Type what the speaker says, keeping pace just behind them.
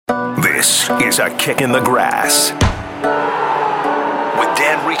This is A Kick in the Grass with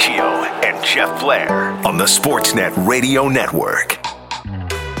Dan Riccio and Jeff Blair on the Sportsnet Radio Network.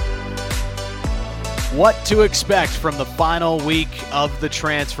 What to expect from the final week of the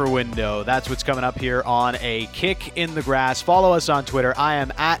transfer window. That's what's coming up here on A Kick in the Grass. Follow us on Twitter. I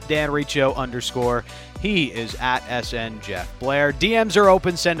am at Dan Riccio _. He is at SN Jeff Blair. DMs are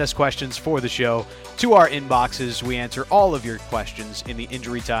open. Send us questions for the show to our inboxes. We answer all of your questions in the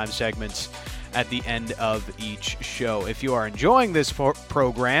Injury Time segments at the end of each show. If you are enjoying this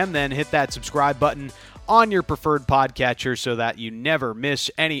program, then hit that subscribe button on your preferred podcatcher so that you never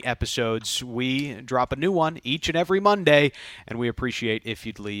miss any episodes. We drop a new one each and every Monday, and we appreciate if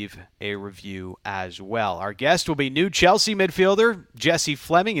you'd leave a review as well. Our guest will be new Chelsea midfielder Jessie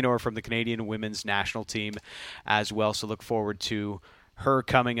Fleming. You know her from the Canadian women's national team as well, so look forward to her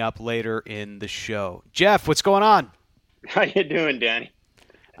coming up later in the show. Jeff, what's going on? How you doing, Danny?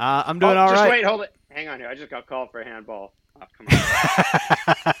 I'm doing all right. Just wait, hold it. Hang on here. I just got called for a handball. Oh, come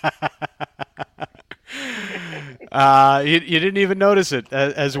on. You didn't even notice it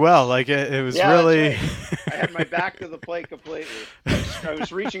as well. Like it was really. Right. I had my back to the plate completely. I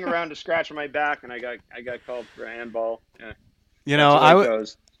was reaching around to scratch my back, and I got called for a handball. Yeah. You know,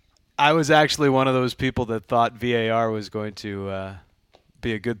 I was actually one of those people that thought VAR was going to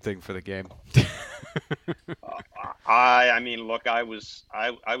be a good thing for the game. I mean, look, I was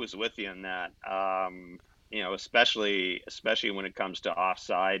with you on that. You know, especially when it comes to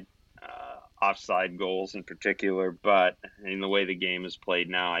offside goals in particular. But in the way the game is played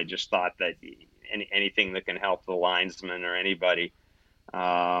now, I just thought that anything that can help the linesman or anybody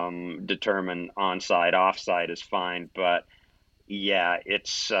determine onside, offside is fine. But yeah,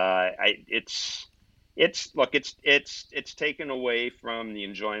 it's taken away from the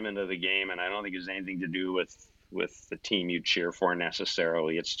enjoyment of the game, and I don't think it has anything to do with the team you cheer for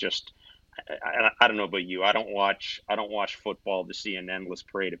necessarily. It's just I don't know about you. I don't watch football to see an endless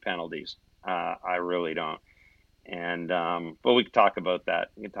parade of penalties. I really don't. And but we can talk about that.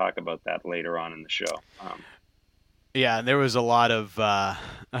 We can talk about that later on in the show. Yeah, and there was a lot of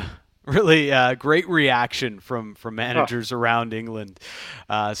really great reaction from managers around England.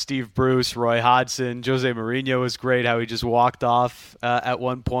 Steve Bruce, Roy Hodgson, Jose Mourinho was great, how he just walked off at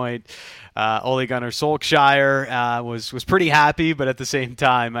one point. Ole Gunnar Solskjaer was pretty happy, but at the same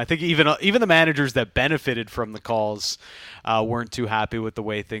time, I think even the managers that benefited from the calls weren't too happy with the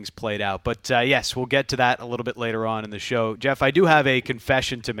way things played out. But yes, we'll get to that a little bit later on in the show. Jeff, I do have a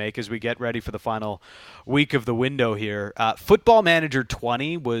confession to make as we get ready for the final week of the window here. Football Manager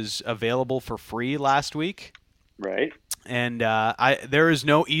 20 was available for free last week. Right. And there is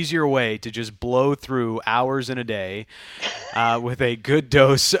no easier way to just blow through hours in a day with a good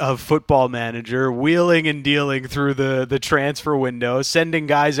dose of Football Manager, wheeling and dealing through the transfer window, sending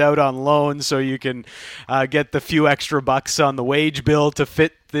guys out on loan so you can get the few extra bucks on the wage bill to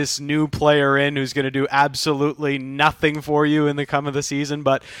fit this new player in who's going to do absolutely nothing for you in the come of the season.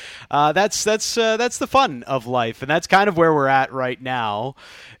 But that's the fun of life, and that's kind of where we're at right now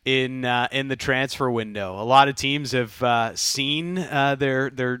in the transfer window. A lot of teams have seen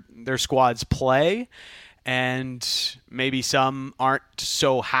their squads play, and maybe some aren't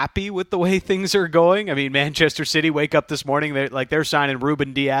so happy with the way things are going. I mean, Manchester City wake up this morning, they're signing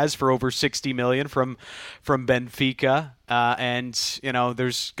Ruben Diaz for over $60 million from Benfica, and you know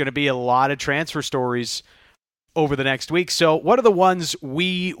there's going to be a lot of transfer stories over the next week. So, what are the ones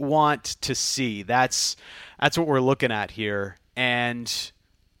we want to see? That's what we're looking at here, and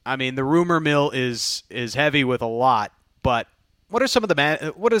I mean the rumor mill is heavy with a lot, but what are some of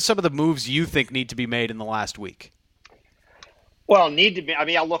the moves you think need to be made in the last week? Well, need to be. I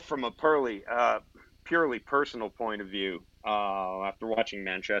mean, I'll look from a purely personal point of view. After watching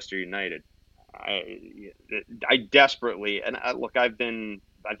Manchester United, I desperately look. I've been,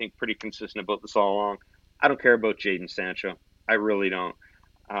 I think, pretty consistent about this all along. I don't care about Jadon Sancho. I really don't.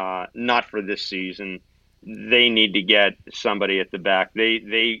 Not for this season. They need to get somebody at the back.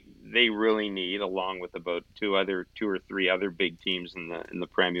 They really need, along with about two or three other big teams in the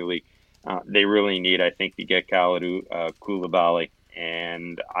Premier League, they really need, I think, to get Kalidou Koulibaly.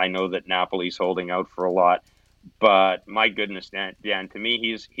 And I know that Napoli's holding out for a lot, but my goodness, Dan, to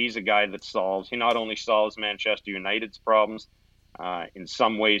me, he's a guy that he not only solves Manchester United's problems, in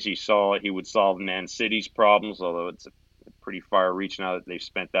some ways he would solve Man City's problems, although it's a pretty far reach now that they've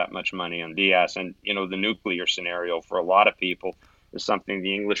spent that much money on Diaz. And, you know, the nuclear scenario for a lot of people is something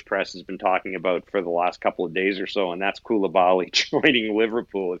the English press has been talking about for the last couple of days or so, and that's Koulibaly joining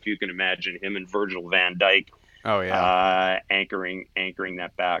Liverpool, if you can imagine him and Virgil van Dijk anchoring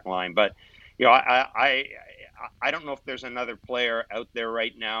that back line. But, you know, I don't know if there's another player out there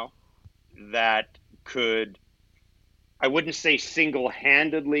right now that could, I wouldn't say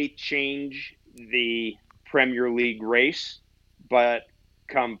single-handedly change the Premier League race, but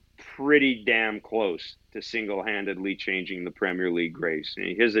come pretty damn close to single-handedly changing the Premier League race.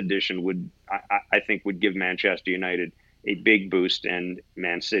 And his addition would, I think, would give Manchester United a big boost, and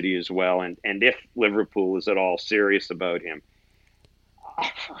Man City as well. And if Liverpool is at all serious about him,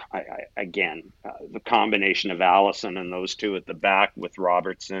 the combination of Allison and those two at the back with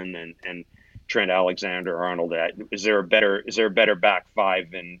Robertson and Trent Alexander-Arnold, is there a better back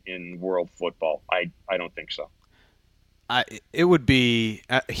five in world football? I don't think so. It would be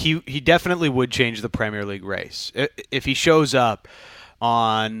he definitely would change the Premier League race if he shows up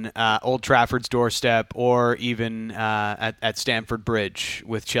on Old Trafford's doorstep or even at Stamford Bridge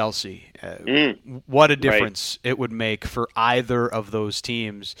with Chelsea. What a difference it would make for either of those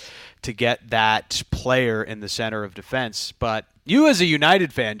teams to get that player in the center of defense. But you as a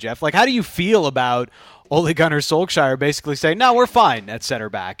United fan, Jeff, like, how do you feel about Ole Gunnar Solskjaer basically saying, "No, we're fine at center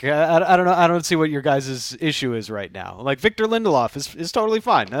back"? I don't know. I don't see what your guys' issue is right now. Like, Victor Lindelof is totally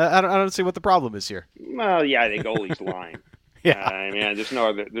fine. I don't see what the problem is here. Well, yeah, I think Ole's lying. Yeah, I mean, there's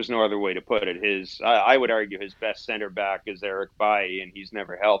no other way to put it. I would argue his best center back is Eric Bailly, and he's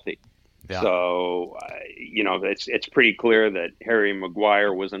never healthy. Yeah. So it's pretty clear that Harry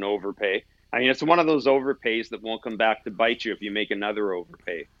Maguire was an overpay. I mean, it's one of those overpays that won't come back to bite you if you make another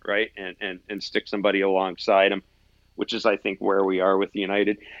overpay, right? And stick somebody alongside him, which is, I think, where we are with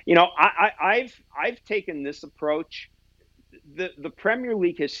United. I've taken this approach. The Premier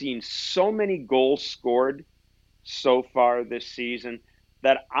League has seen so many goals scored so far this season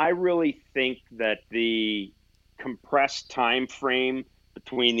that I really think that the compressed time frame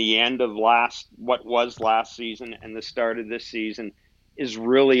between the end of last season and the start of this season is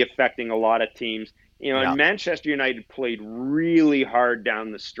really affecting a lot of teams. And Manchester United played really hard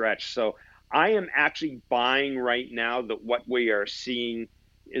down the stretch. So I am actually buying right now that what we are seeing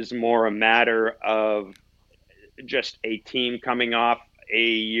is more a matter of just a team coming off a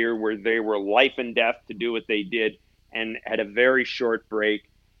year where they were life and death to do what they did and had a very short break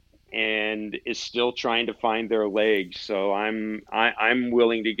and is still trying to find their legs. So I'm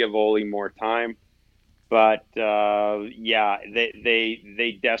willing to give Ole more time. But they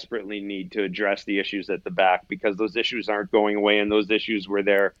desperately need to address the issues at the back, because those issues aren't going away, and those issues were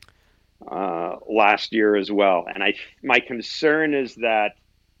there last year as well. And my concern is that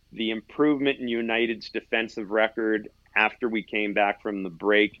the improvement in United's defensive record after we came back from the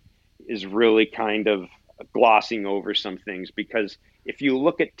break is really kind of glossing over some things, because if you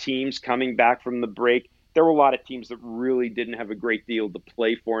look at teams coming back from the break, there were a lot of teams that really didn't have a great deal to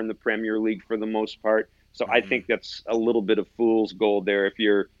play for in the Premier League for the most part. So I think that's a little bit of fool's gold there if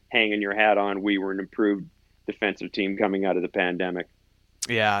you're hanging your hat on we were an improved defensive team coming out of the pandemic.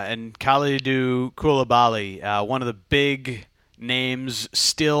 Yeah, and Kalidou Koulibaly, one of the big names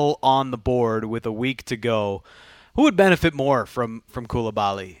still on the board with a week to go. Who would benefit more from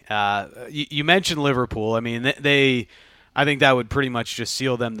Koulibaly? You mentioned Liverpool. I mean, I think that would pretty much just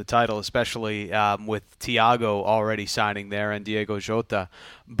seal them the title, especially with Thiago already signing there and Diego Jota.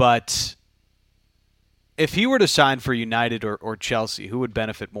 But if he were to sign for United or Chelsea, who would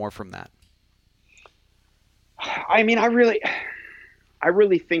benefit more from that? I mean, I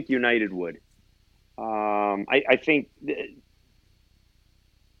really think United would. I think,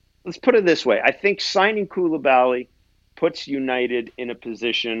 let's put it this way. I think signing Koulibaly puts United in a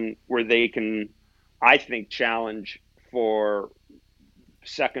position where they can, I think, challenge for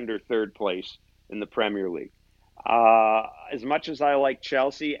second or third place in the Premier League. As much as I like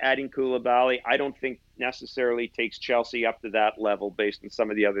Chelsea, adding Koulibaly, I don't think necessarily takes Chelsea up to that level based on some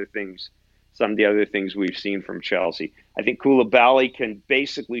of the other things we've seen from Chelsea. I think Koulibaly can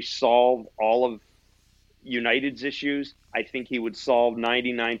basically solve all of United's issues. I think he would solve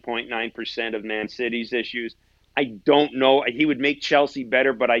 99.9% of Man City's issues. I don't know. He would make Chelsea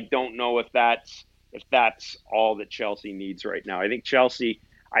better, but I don't know if that's all that Chelsea needs right now. I think Chelsea,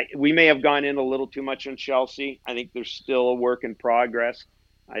 we may have gone in a little too much on Chelsea. I think there's still a work in progress.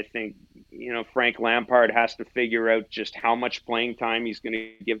 I think, Frank Lampard has to figure out just how much playing time he's going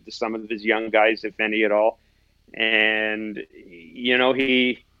to give to some of his young guys, if any at all. And,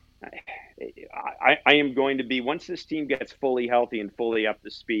 I am going to be, once this team gets fully healthy and fully up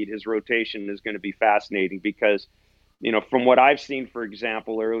to speed, his rotation is going to be fascinating because, from what I've seen, for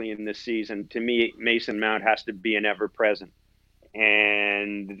example, early in this season, to me, Mason Mount has to be an ever-present.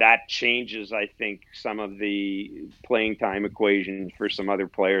 And that changes, I think, some of the playing time equation for some other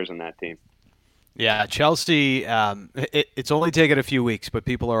players in that team. Yeah, Chelsea, it's only taken a few weeks, but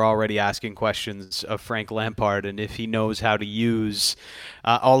people are already asking questions of Frank Lampard and if he knows how to use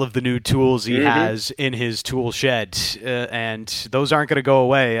all of the new tools he has in his tool shed. And those aren't going to go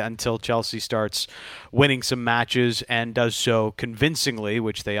away until Chelsea starts winning some matches and does so convincingly,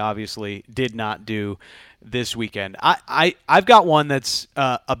 which they obviously did not do this weekend. I've got one that's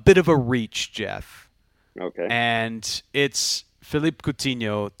a bit of a reach, Jeff. Okay. And it's Philippe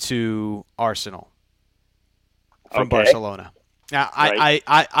Coutinho to Arsenal from Okay. Barcelona. Now, Right.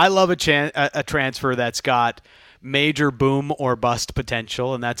 I love a transfer that's got major boom or bust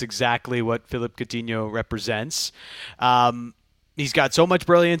potential, and that's exactly what Philippe Coutinho represents. He's got so much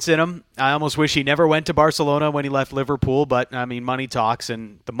brilliance in him. I almost wish he never went to Barcelona when he left Liverpool, but I mean, money talks,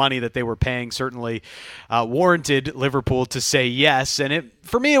 and the money that they were paying certainly warranted Liverpool to say yes. And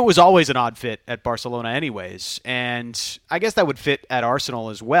for me, it was always an odd fit at Barcelona anyways. And I guess that would fit at Arsenal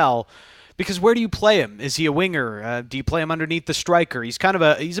as well. Because where do you play him? Is he a winger? Do you play him underneath the striker? He's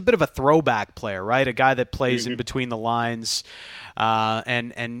a bit of a throwback player, right? A guy that plays in between the lines,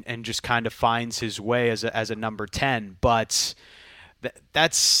 and just kind of finds his way as a number 10. But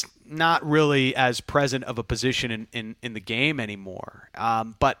that's not really as present of a position in the game anymore.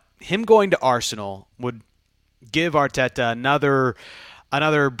 But him going to Arsenal would give Arteta another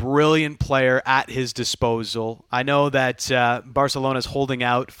brilliant player at his disposal. I know that Barcelona is holding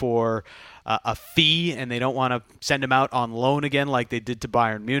out for a fee, and they don't want to send him out on loan again like they did to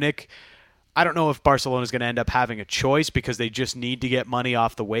Bayern Munich. I don't know if Barcelona is going to end up having a choice because they just need to get money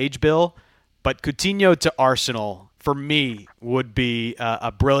off the wage bill. But Coutinho to Arsenal, for me, would be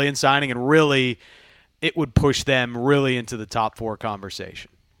a brilliant signing, and really, it would push them really into the top four conversation.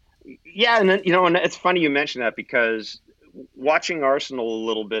 Yeah, and then, and it's funny you mention that because watching Arsenal a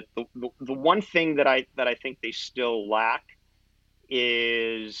little bit, the one thing that I think they still lack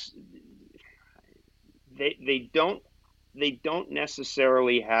is they don't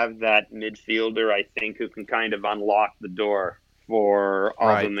necessarily have that midfielder, I think, who can kind of unlock the door for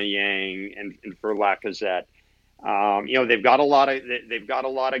Aubameyang and for Lacazette. They've got a lot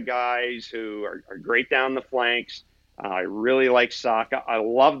of guys who are great down the flanks. I really like Saka. I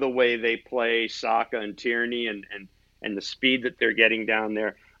love the way they play Saka and Tierney and the speed that they're getting down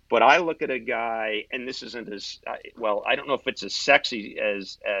there. But I look at a guy, and this isn't as well. I don't know if it's as sexy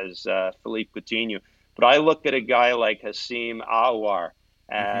as Philippe Coutinho, but I look at a guy like Hasim Aouar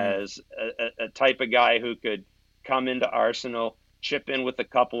as a type of guy who could come into Arsenal, chip in with a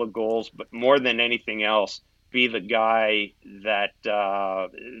couple of goals, but more than anything else, be the guy that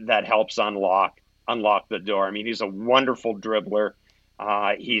helps unlock the door. I mean, he's a wonderful dribbler.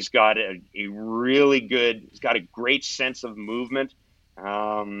 He's got he's got a great sense of movement.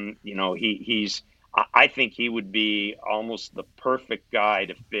 I think he would be almost the perfect guy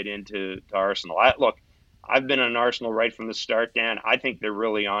to fit into Arsenal. I've been on Arsenal right from the start, Dan. I think they're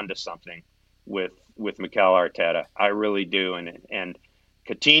really onto something with Mikel Arteta. I really do. And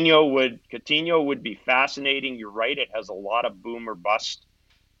Coutinho would be fascinating. You're right. It has a lot of boom or bust,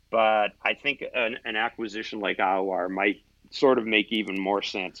 but I think an acquisition like Aouar might sort of make even more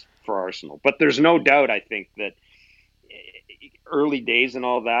sense for Arsenal. But there's no doubt, I think, that early days and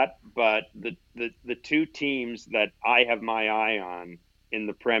all that, but the two teams that I have my eye on in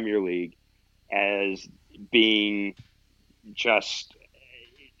the Premier League as being just,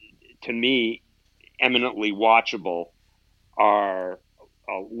 to me, eminently watchable are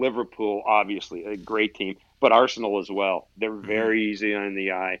Liverpool, obviously, a great team, but Arsenal as well. They're very easy on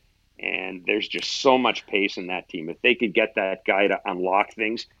the eye, and there's just so much pace in that team. If they could get that guy to unlock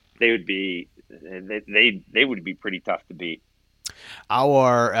things, they would be pretty tough to beat.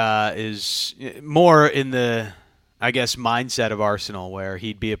 Aouar is more in the, I guess, mindset of Arsenal, where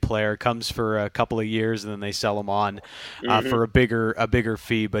he'd be a player, comes for a couple of years, and then they sell him on for a bigger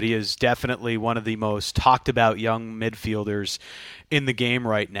fee. But he is definitely one of the most talked about young midfielders in the game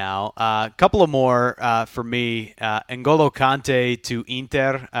right now. A couple of more for me. N'Golo Kante to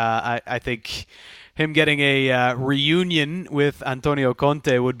Inter. I think him getting a reunion with Antonio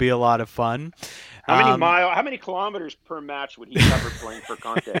Conte would be a lot of fun. How many kilometers per match would he cover playing for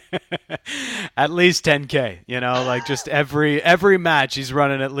Conte? At least 10K, like just every match he's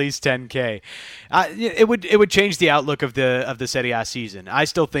running at least 10K. It would change the outlook of the Serie A season. I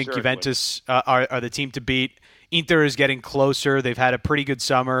still think Certainly. Juventus are the team to beat. Inter is getting closer. They've had a pretty good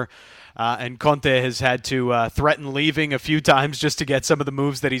summer. And Conte has had to threaten leaving a few times just to get some of the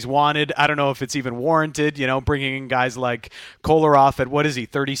moves that he's wanted. I don't know if it's even warranted, bringing in guys like Kolarov at,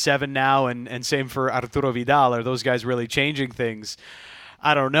 37 now, and same for Arturo Vidal. Are those guys really changing things?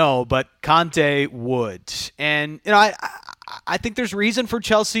 I don't know, but Conte would. And, I think there's reason for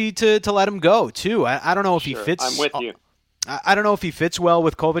Chelsea to let him go too. I don't know if he fits. I'm with you. I don't know if he fits well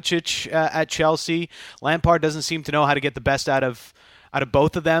with Kovacic at Chelsea. Lampard doesn't seem to know how to get the best out of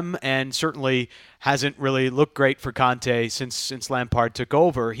both of them, and certainly hasn't really looked great for Conte since Lampard took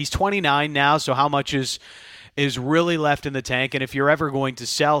over. He's 29 now, so how much is really left in the tank? And if you're ever going to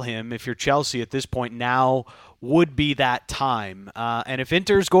sell him, if you're Chelsea at this point, now would be that time. And if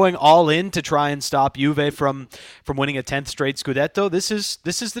Inter's going all in to try and stop Juve from winning a 10th straight Scudetto, this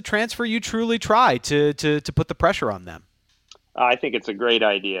is the transfer you truly try to put the pressure on them. I think it's a great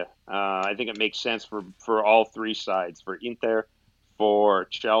idea. I think it makes sense for all three sides, for Inter, for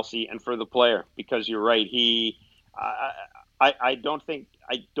Chelsea, and for the player. Because you're right,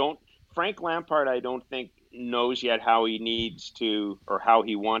 Frank Lampard, I don't think knows yet how he needs to or how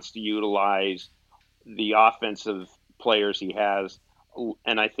he wants to utilize the offensive players he has.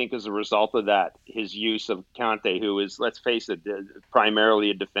 And I think as a result of that, his use of Conte, who is, let's face it, primarily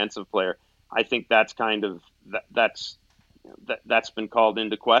a defensive player, I think that's been called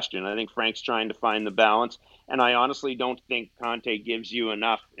into question. I think Frank's trying to find the balance, and I honestly don't think Conte gives you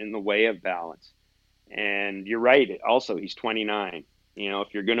enough in the way of balance. And you're right. Also, he's 29.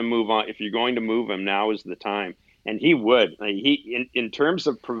 If you're going to move on, if you're going to move him, now is the time. And he would. In terms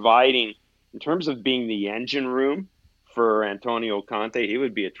of being the engine room for Antonio Conte, he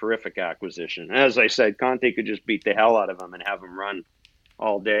would be a terrific acquisition. As I said, Conte could just beat the hell out of him and have him run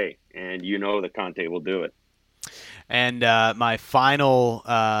all day, and that Conte will do it. And my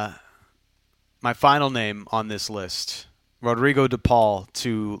final name on this list, Rodrigo De Paul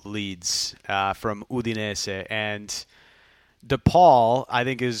to Leeds from Udinese. And De Paul, I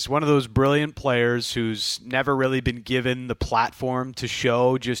think, is one of those brilliant players who's never really been given the platform to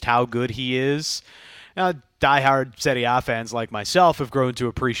show just how good he is. Diehard Serie A fans like myself have grown to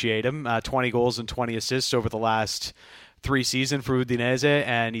appreciate him. 20 goals and 20 assists over the last 3 seasons for Udinese,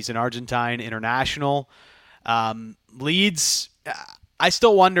 and he's an Argentine international. Leeds, I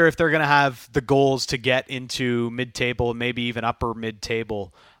still wonder if they're going to have the goals to get into mid-table, maybe even upper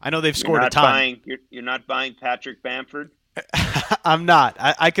mid-table. I know they've scored a ton. You're not buying Patrick Bamford? I'm not.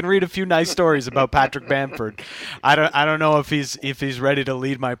 I can read a few nice stories about Patrick Bamford. I don't know if he's ready to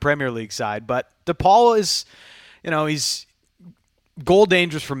lead my Premier League side, but DePaul is, he's goal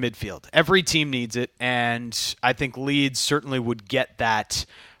dangerous from midfield. Every team needs it, and I think Leeds certainly would get that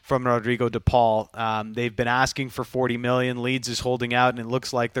from Rodrigo De Paul. They've been asking for $40 million. Leeds is holding out, and it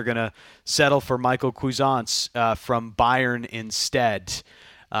looks like they're going to settle for Michael Cuisance from Bayern instead.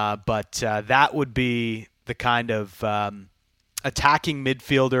 But that would be the kind of attacking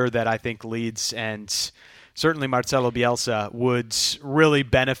midfielder that I think Leeds and certainly Marcelo Bielsa would really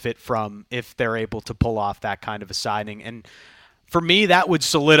benefit from if they're able to pull off that kind of a signing. And for me, that would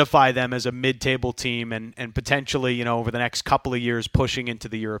solidify them as a mid-table team and potentially, over the next couple of years, pushing into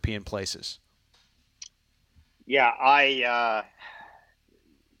the European places. Yeah,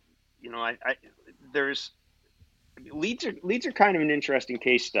 Leeds are kind of an interesting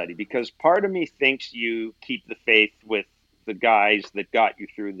case study, because part of me thinks you keep the faith with the guys that got you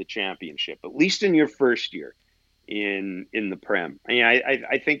through the championship, at least in your first year in the Prem.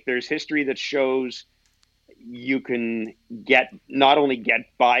 I think there's history that shows you can not only get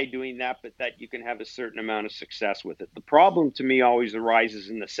by doing that, but that you can have a certain amount of success with it. The problem to me always arises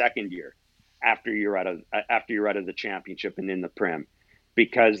in the second year after you're out of the championship and in the Prem,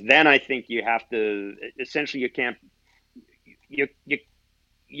 because then I think you have to essentially you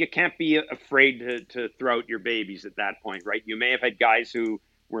can't be afraid to throw out your babies at that point, right? You may have had guys who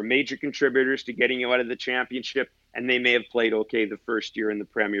were major contributors to getting you out of the championship, and they may have played okay the first year in the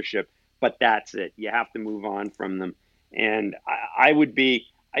Premiership, but that's it. You have to move on from them. And I'd be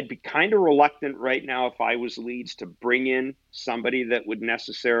kind of reluctant right now if I was Leeds to bring in somebody that would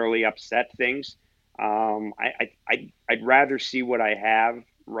necessarily upset things. I'd rather see what I have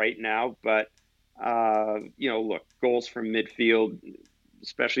right now. But, look, goals from midfield,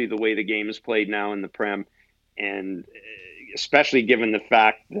 especially the way the game is played now in the Prem, and especially given the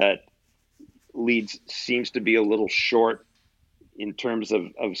fact that Leeds seems to be a little short in terms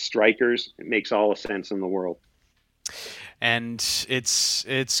of strikers, it makes all the sense in the world. And it's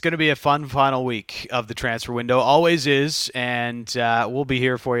going to be a fun final week of the transfer window. Always is, and we'll be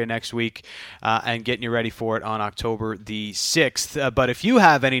here for you next week and getting you ready for it on October the 6th. But if you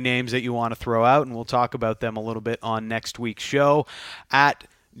have any names that you want to throw out, and we'll talk about them a little bit on next week's show, at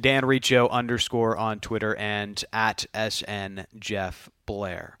 @DanRiccio_ on Twitter and at SN Jeff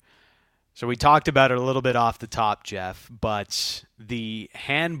Blair. So we talked about it a little bit off the top, Jeff, but the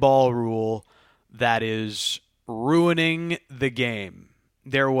handball rule that is ruining the game.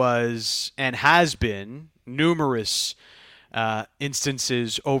 There was and has been numerous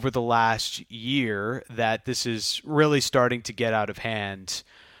instances over the last year that this is really starting to get out of hand.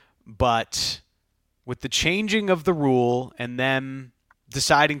 But with the changing of the rule and them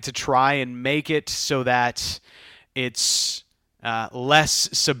deciding to try and make it so that it's less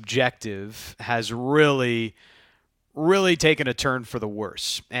subjective has really taken a turn for the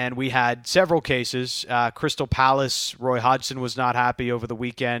worse. And we had several cases. Crystal Palace, Roy Hodgson was not happy over the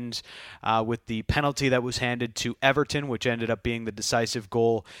weekend with the penalty that was handed to Everton, which ended up being the decisive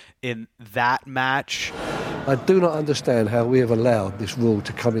goal in that match. I do not understand how we have allowed this rule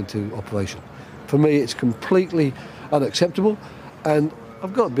to come into operation. For me, it's completely unacceptable, and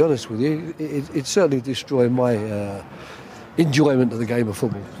I've got to be honest with you, it certainly destroyed my enjoyment of the game of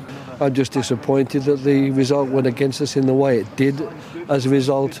football. I'm just disappointed that the result went against us in the way it did as a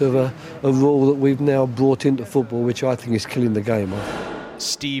result of a rule that we've now brought into football, which I think is killing the game off.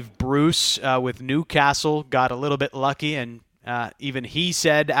 Steve Bruce with Newcastle got a little bit lucky, and even he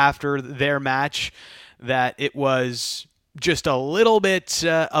said after their match that it was just a little bit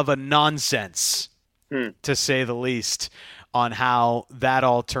of a nonsense, to say the least, on how that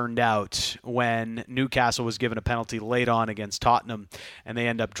all turned out when Newcastle was given a penalty late on against Tottenham and they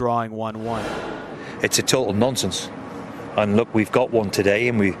end up drawing 1-1. It's a total nonsense. And look, we've got one today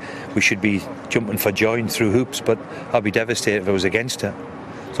and we should be jumping for joy and through hoops, but I'd be devastated if I was against it.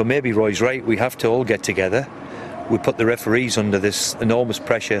 So maybe Roy's right, we have to all get together. We put the referees under this enormous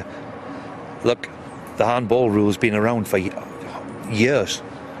pressure. Look, the handball rule has been around for years,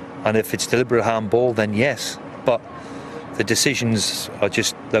 and if it's deliberate handball, then yes, but the decisions are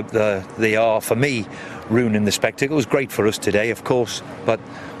just, they are, for me, ruining the spectacle. It was great for us today, of course, but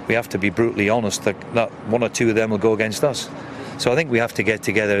we have to be brutally honest that one or two of them will go against us. So I think we have to get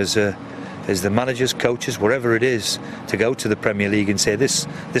together as the managers, coaches, wherever it is, to go to the Premier League and say this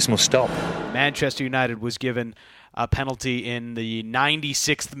must stop. Manchester United was given a penalty in the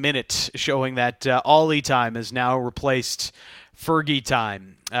 96th minute, showing that Ollie time has now replaced Fergie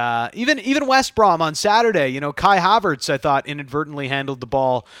time. Even West Brom on Saturday, Kai Havertz, I thought, inadvertently handled the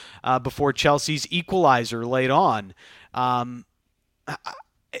ball before Chelsea's equalizer late on.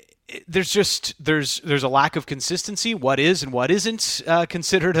 There's a lack of consistency. What is and what isn't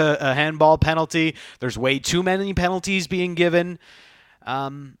considered a handball penalty? There's way too many penalties being given.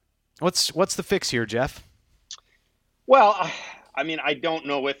 What's the fix here, Jeff? Well, I don't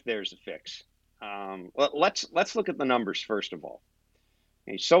know if there's a fix. Let's look at the numbers first of all.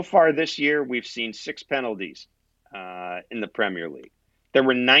 Okay, so far this year, we've seen 6 penalties in the Premier League. There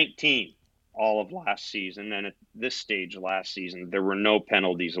were 19 all of last season, and at this stage last season, there were no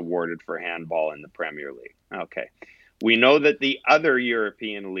penalties awarded for handball in the Premier League. Okay, we know that the other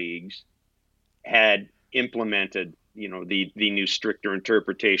European leagues had implemented, the new stricter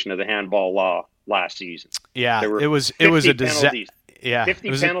interpretation of the handball law last season. Yeah, it was a disaster. Yeah,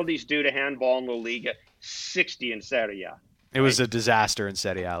 50 penalties due to handball in La Liga, 60 in Serie A. It was a disaster in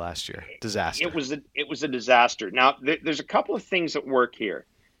Serie A last year. Disaster. It was a disaster. Now, there's a couple of things at work here.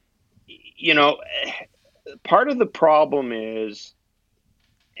 Part of the problem is,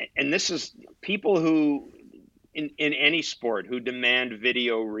 and this is people who, in any sport, who demand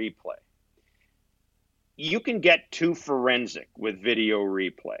video replay. You can get too forensic with video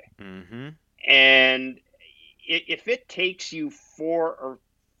replay. Mm-hmm. And if it takes you 4 or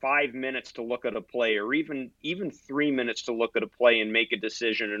 5 minutes to look at a play, or even 3 minutes to look at a play and make a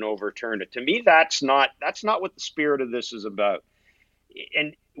decision and overturn it, to me, that's not what the spirit of this is about.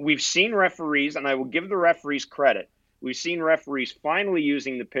 And we've seen referees, and I will give the referees credit. We've seen referees finally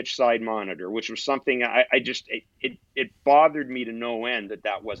using the pitch side monitor, which was something it bothered me to no end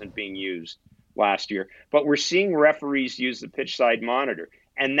that wasn't being used last year. But we're seeing referees use the pitch side monitor,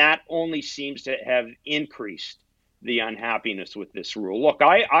 and that only seems to have increased the unhappiness with this rule. Look,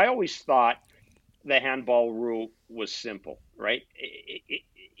 I always thought the handball rule was simple, right?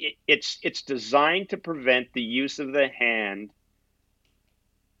 It's designed to prevent the use of the hand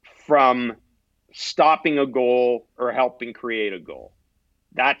from stopping a goal or helping create a goal.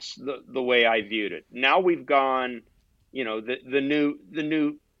 That's the way I viewed it. Now we've gone, the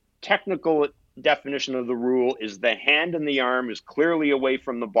new technical definition of the rule is the hand and the arm is clearly away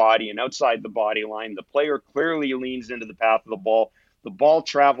from the body and outside the body line. The player clearly leans into the path of the ball. The ball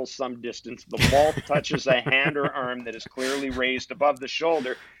travels some distance. The ball touches a hand or arm that is clearly raised above the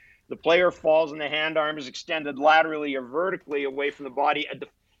shoulder. The player falls and the hand arm is extended laterally or vertically away from the body.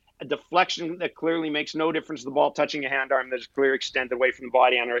 A deflection that clearly makes no difference to the ball touching a hand arm that is clearly extended away from the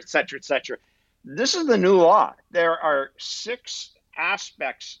body, et cetera, et cetera. This is the new law. There are 6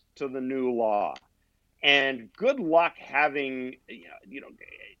 aspects to the new law, and good luck having,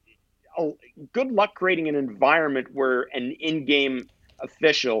 good luck creating an environment where an in-game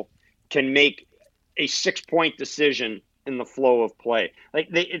official can make a 6-point decision in the flow of play. Like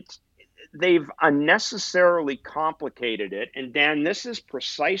they've unnecessarily complicated it. And Dan, this is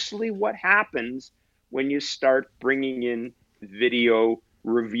precisely what happens when you start bringing in video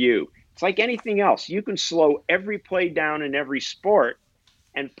review. It's like anything else. You can slow every play down in every sport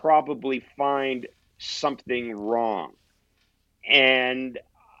and probably find something wrong. And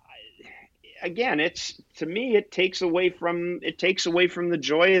again, to me, it takes away from the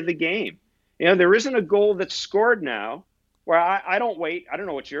joy of the game. There isn't a goal that's scored now where I don't wait. I don't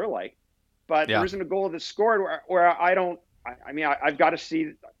know what you're like, but there isn't a goal that's scored where I don't. I've got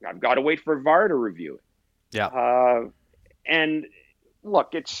to wait for VAR to review it. Yeah. And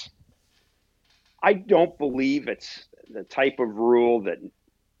look, I don't believe it's the type of rule that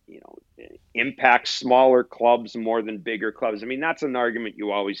impacts smaller clubs more than bigger clubs. That's an argument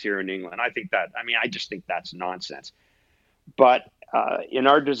you always hear in England. I just think that's nonsense. But in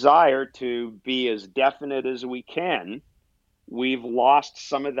our desire to be as definite as we can, we've lost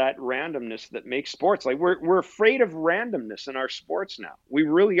some of that randomness that makes sports. Like we're afraid of randomness in our sports now. We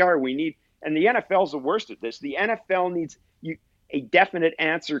really are. And the NFL's the worst at this. The NFL needs a definite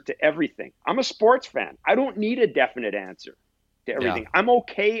answer to everything. I'm a sports fan. I don't need a definite answer to everything. Yeah. I'm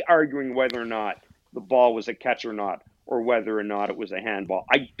okay arguing whether or not the ball was a catch or not, or whether or not it was a handball.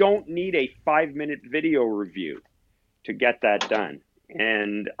 I don't need a 5-minute video review to get that done.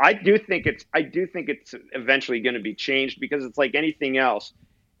 And I do think it's eventually going to be changed, because it's like anything else.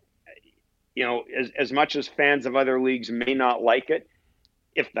 As much as fans of other leagues may not like it,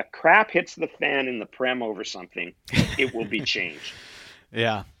 if the crap hits the fan in the Prem over something, it will be changed.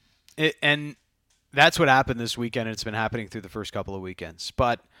 Yeah. And that's what happened this weekend. It's been happening through the first couple of weekends.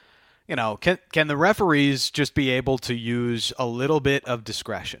 But, can the referees just be able to use a little bit of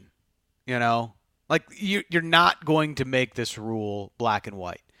discretion? Like you're not going to make this rule black and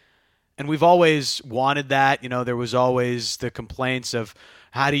white. And we've always wanted that. There was always the complaints of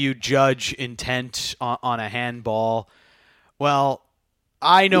how do you judge intent on a handball? Well,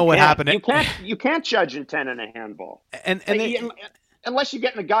 I know what happened. You can't judge intent in a handball. Unless you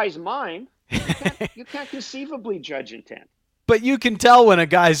get in a guy's mind, you can't conceivably judge intent. But you can tell when a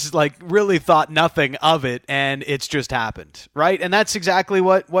guy's really thought nothing of it and it's just happened, right? And that's exactly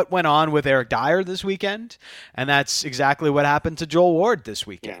what went on with Eric Dyer this weekend, and that's exactly what happened to Joel Ward this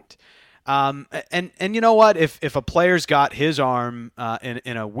weekend. Yeah. And you know what? If a player's got his arm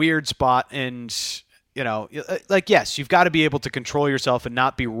in a weird spot and yes, you've got to be able to control yourself and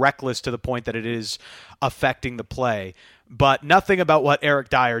not be reckless to the point that it is affecting the play. But nothing about what Eric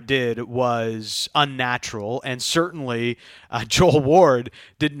Dyer did was unnatural, and certainly Joel Ward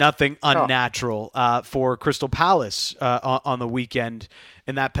did nothing unnatural for Crystal Palace on the weekend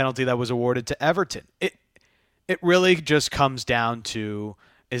in that penalty that was awarded to Everton. It really just comes down to,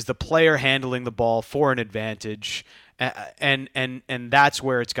 is the player handling the ball for an advantage? And that's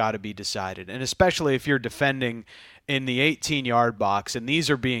where it's got to be decided. And especially if you're defending in the 18-yard box and these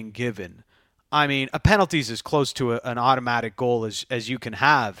are being given, a penalty is as close to an automatic goal as you can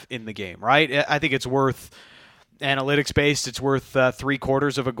have in the game, right? I think it's worth, analytics-based, it's worth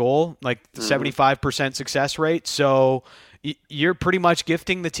 3/4 of a goal, like the 75% success rate. So you're pretty much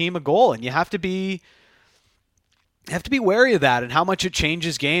gifting the team a goal, and you have to be wary of that and how much it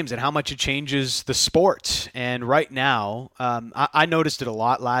changes games and how much it changes the sport. And right now, I noticed it a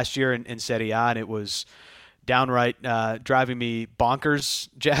lot last year in Serie A, and it was downright driving me bonkers,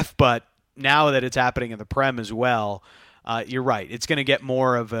 Jeff. But now that it's happening in the Prem as well, you're right. It's going to get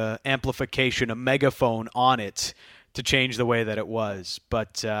more of a amplification, a megaphone on it to change the way that it was.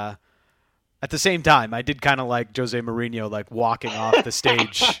 But at the same time, I did kind of like Jose Mourinho walking off the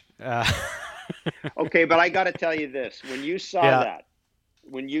stage. Okay, but I got to tell you this: when you saw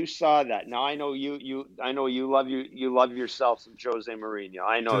that, now I know you love yourself some Jose Mourinho.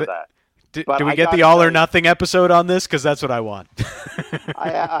 I know that. Do we get the all or nothing episode on this? Because that's what I want.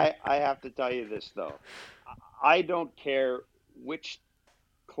 I have to tell you this though: I don't care which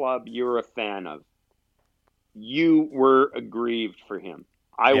club you're a fan of. You were aggrieved for him.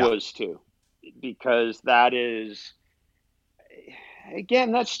 I was too, because that is.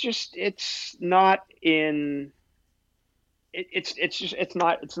 Again, that's just, it's not the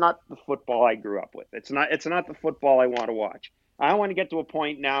football I grew up with. It's not the football I want to watch. I want to get to a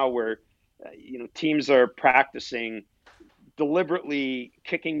point now where, teams are practicing deliberately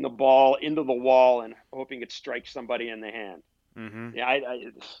kicking the ball into the wall and hoping it strikes somebody in the hand. Mm-hmm. Yeah.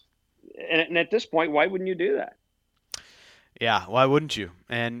 And at this point, why wouldn't you do that? Yeah, why wouldn't you?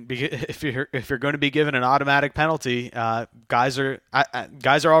 And if you're going to be given an automatic penalty, guys are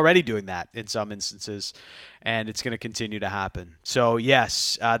already doing that in some instances, and it's going to continue to happen. So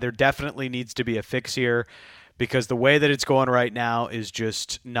yes, there definitely needs to be a fix here, because the way that it's going right now is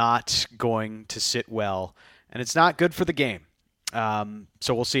just not going to sit well, and it's not good for the game.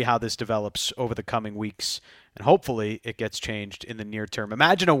 So we'll see how this develops over the coming weeks, and hopefully it gets changed in the near term.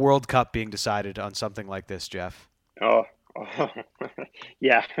 Imagine a World Cup being decided on something like this, Jeff. Oh.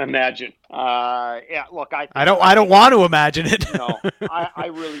 Yeah, imagine. Yeah, look, I don't want to imagine it. No, I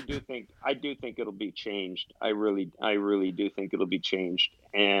really do think it'll be changed. I really do think it'll be changed.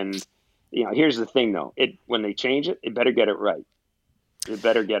 And here's the thing, though. When they change it, it better get it right. It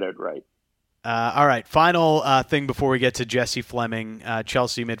better get it right. All right, final thing before we get to Jesse Fleming,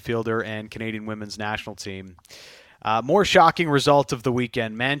 Chelsea midfielder and Canadian women's national team. More shocking result of the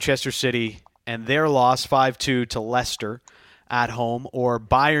weekend: Manchester City and their loss 5-2 to Leicester at home, or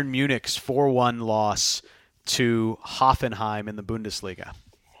Bayern Munich's 4-1 loss to Hoffenheim in the Bundesliga.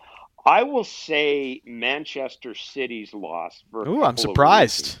 I will say Manchester City's loss. I'm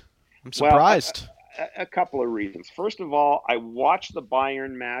surprised. A couple of reasons. First of all, I watched the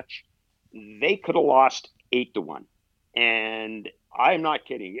Bayern match. They could have lost 8-1. And I'm not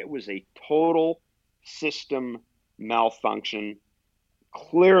kidding. It was a total system malfunction.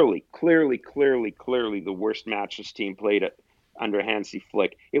 Clearly the worst match this team played under Hansi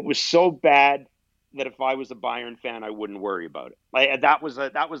Flick. It was so bad that if I was a Bayern fan, I wouldn't worry about it. That was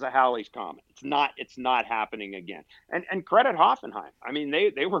a Halley's comment. It's not happening again. And credit Hoffenheim. I mean,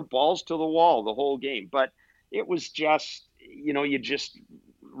 they were balls to the wall the whole game, but it was just, you just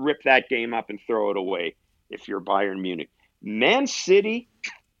rip that game up and throw it away if you're Bayern Munich. Man City,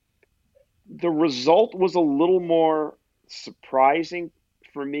 the result was a little more surprising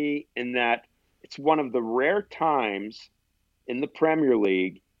for me in that it's one of the rare times in the Premier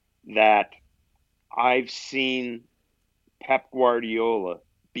League that I've seen Pep Guardiola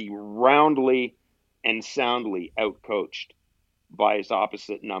be roundly and soundly outcoached by his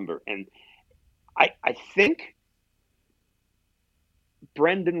opposite number. And I think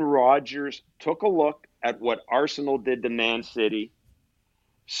Brendan Rodgers took a look at what Arsenal did to Man City,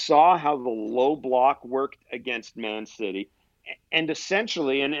 saw how the low block worked against Man City, and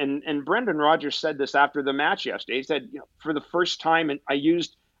essentially, and Brendan Rodgers said this after the match yesterday. He said, for the first time, and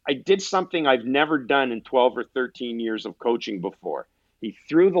I did something I've never done in 12 or 13 years of coaching before. He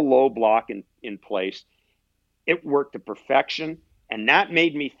threw the low block in place. It worked to perfection, and that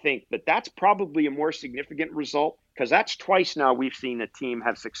made me think that that's probably a more significant result, because that's twice now we've seen a team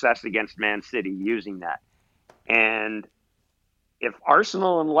have success against Man City using that. And if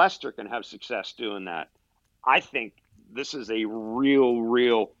Arsenal and Leicester can have success doing that, I think this is a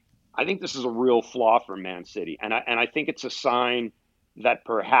real flaw for Man City. And I think it's a sign that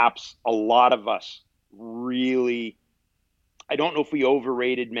perhaps a lot of us really, I don't know if we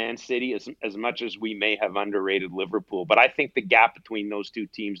overrated Man City as much as we may have underrated Liverpool, but I think the gap between those two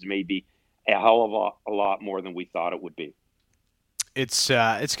teams may be a hell of a lot more than we thought it would be. It's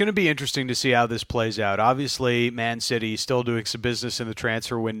going to be interesting to see how this plays out. Obviously, Man City still doing some business in the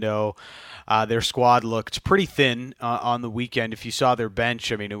transfer window. Their squad looked pretty thin on the weekend. If you saw their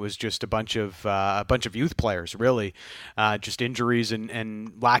bench, I mean, it was just a bunch of youth players, really. Just injuries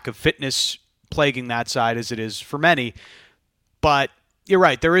and lack of fitness plaguing that side as it is for many. But you're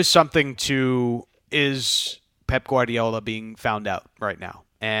right. There is something to, is Pep Guardiola being found out right now?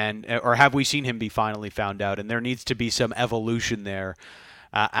 Or have we seen him be finally found out? And there needs to be some evolution there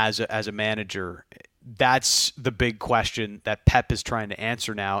as a manager. That's the big question that Pep is trying to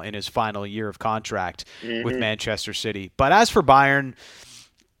answer now in his final year of contract with Manchester City. But as for Bayern,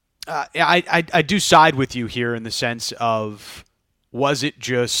 I do side with you here in the sense of, was it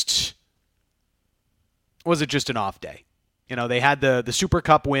just an off day? They had the Super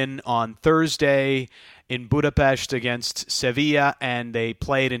Cup win on Thursday in Budapest against Sevilla, and they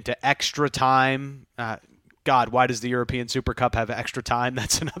played into extra time. God, why does the European Super Cup have extra time?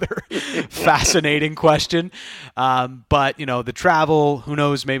 That's another fascinating question. But, the travel, who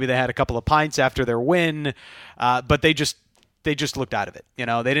knows, maybe they had a couple of pints after their win, but they just looked out of it. They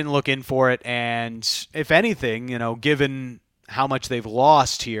didn't look in for it, and if anything, given how much they've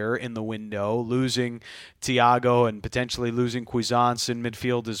lost here in the window, losing Thiago and potentially losing Cuisance in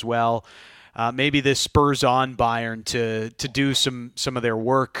midfield as well. Maybe this spurs on Bayern to do some of their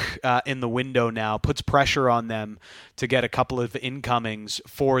work in the window now, puts pressure on them to get a couple of incomings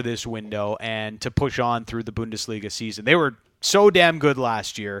for this window and to push on through the Bundesliga season. They were so damn good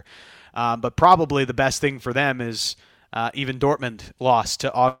last year, but probably the best thing for them is even Dortmund lost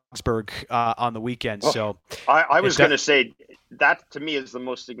to Augsburg on the weekend. So I was going to say, that to me is the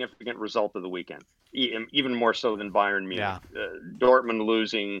most significant result of the weekend, even more so than Bayern Munich. Yeah. Dortmund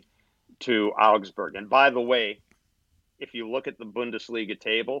losing to Augsburg. And by the way, if you look at the Bundesliga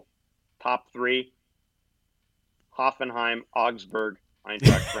table, top three, Hoffenheim, Augsburg,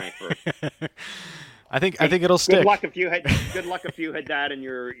 Eintracht Frankfurt. I think it'll stick. Good luck if you had that in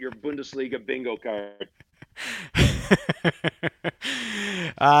your Bundesliga bingo card.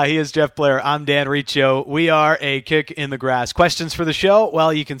 He is Jeff Blair. I'm Dan Riccio. We are a Kick in the Grass. Questions for the show?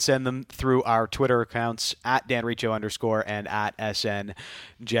 Well, you can send them through our Twitter accounts at @DanRiccio_ and at SN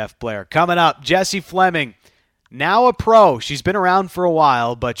Jeff Blair. Coming up, Jessie Fleming, now a pro. She's been around for a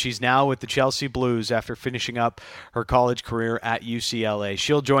while, but she's now with the Chelsea Blues after finishing up her college career at UCLA.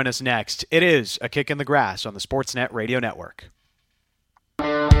 She'll join us next. It is a Kick in the Grass on the Sportsnet Radio Network.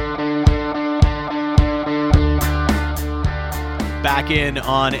 Back in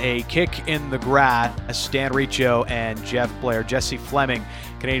on a Kick in the Grass, Dan Riccio and Jeff Blair. Jessie Fleming,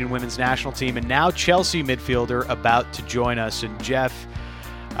 Canadian women's national team, and now Chelsea midfielder, about to join us. And Jeff,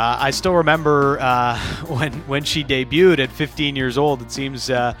 I still remember when she debuted at 15 years old. It seems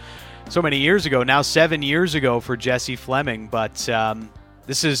so many years ago, now 7 years ago for Jessie Fleming. But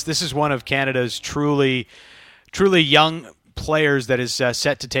this is one of Canada's truly young players that is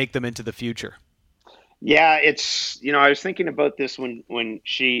set to take them into the future. Yeah, it's, I was thinking about this when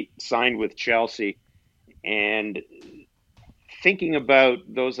she signed with Chelsea, and thinking about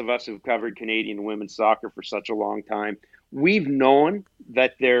those of us who've covered Canadian women's soccer for such a long time. We've known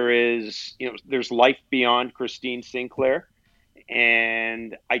that there's life beyond Christine Sinclair,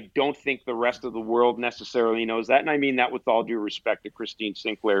 and I don't think the rest of the world necessarily knows that. And I mean that with all due respect to Christine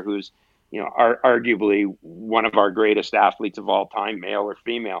Sinclair, who's, arguably one of our greatest athletes of all time, male or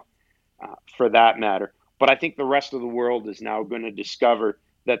female. For that matter. But I think the rest of the world is now going to discover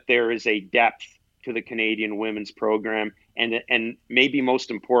that there is a depth to the Canadian women's program, and maybe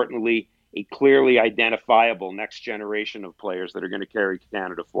most importantly, a clearly identifiable next generation of players that are going to carry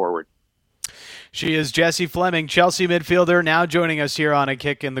Canada forward. She is Jessie Fleming, Chelsea midfielder, now joining us here on A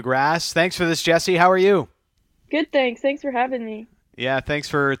Kick in the Grass. Thanks for this, Jessie. How are you? Good, thanks. Thanks for having me. Yeah, thanks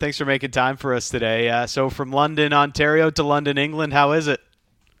for making time for us today. So from London, Ontario to London, England, how is it?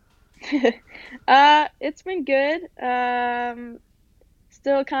 It's been good.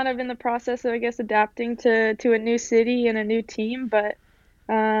 Still kind of in the process of, I guess, adapting to a new city and a new team, but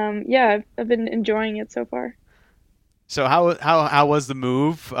I've been enjoying it so far. So how was the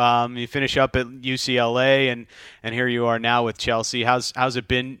move? You finish up at UCLA, and here you are now with Chelsea. How's it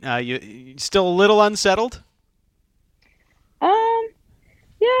been? You still a little unsettled?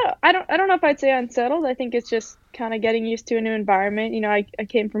 Yeah, I don't know if I'd say unsettled. I think it's just kind of getting used to a new environment. I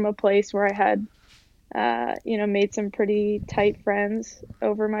came from a place where I had, made some pretty tight friends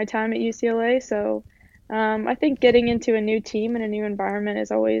over my time at UCLA. So I think getting into a new team and a new environment is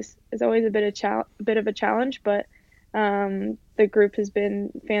always a bit of a challenge. But the group has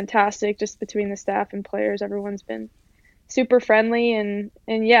been fantastic, just between the staff and players. Everyone's been super friendly, and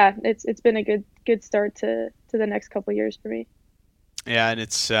yeah, it's been a good start to the next couple of years for me. Yeah, and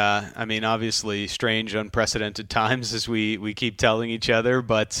it's, obviously strange, unprecedented times, as we keep telling each other,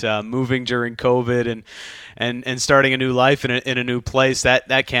 but moving during COVID and starting a new life in a new place,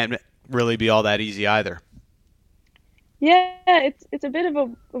 that can't really be all that easy either. Yeah, it's a bit of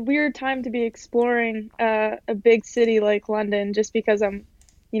a weird time to be exploring a big city like London, just because I'm,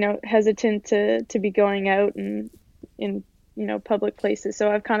 hesitant to be going out and in, public places.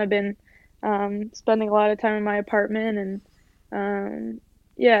 So I've kind of been spending a lot of time in my apartment and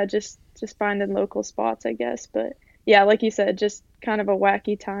just finding local spots, I guess. But yeah, like you said, just kind of a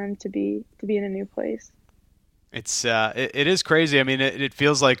wacky time to be in a new place. It's it is crazy. I mean, it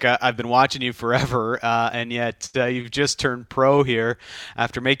feels like I've been watching you forever, and yet you've just turned pro here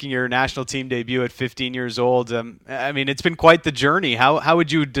after making your national team debut at 15 years old. It's been quite the journey. How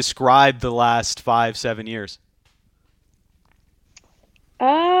would you describe the last 5-7 years?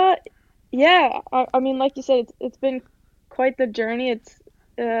 Yeah, like you said, it's been quite the journey. It's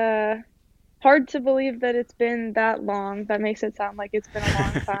hard to believe that it's been that long. That makes it sound like it's been a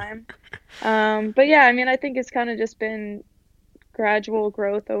long time. But yeah, I think it's kind of just been gradual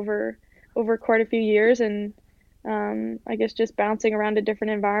growth over quite a few years, and I guess just bouncing around to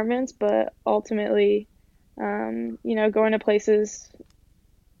different environments, but ultimately, going to places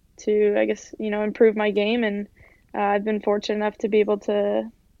to, I guess, improve my game. And I've been fortunate enough to be able to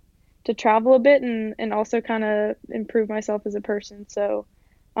travel a bit and also kind of improve myself as a person. So,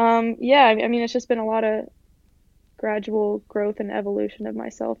 it's just been a lot of gradual growth and evolution of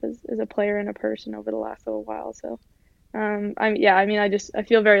myself as a player and a person over the last little while. So, I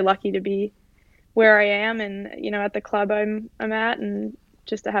feel very lucky to be where I am and, at the club I'm at, and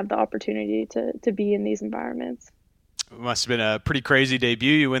just to have the opportunity to be in these environments. It must have been a pretty crazy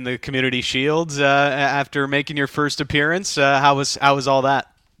debut. You win the Community Shields after making your first appearance. How was all that?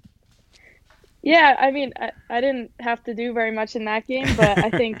 Yeah, I mean, I didn't have to do very much in that game, but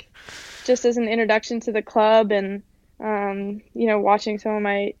I think just as an introduction to the club and, watching some of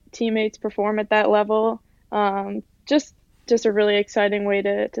my teammates perform at that level, just a really exciting way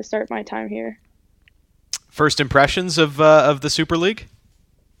to start my time here. First impressions of the Super League?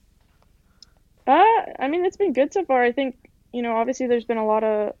 I mean, it's been good so far. I think, obviously there's been a lot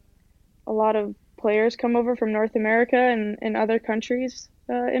of players come over from North America and other countries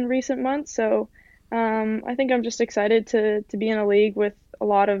in recent months. So I think I'm just excited to be in a league with a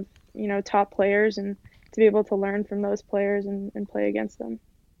lot of, top players and to be able to learn from those players and play against them.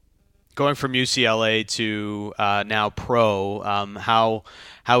 Going from UCLA to now pro,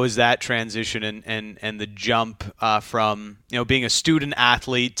 how is that transition and the jump from being a student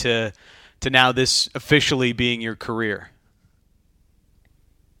athlete to now this officially being your career?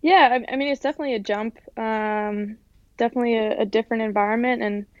 Yeah, I mean, it's definitely a jump. Definitely a different environment,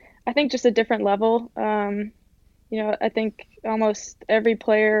 and I think just a different level. I think almost every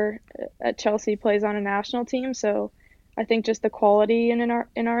player at Chelsea plays on a national team, so I think just the quality in our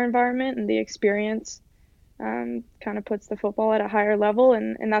environment and the experience kind of puts the football at a higher level,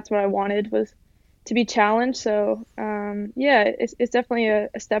 and that's what I wanted, was to be challenged. So yeah, it's definitely a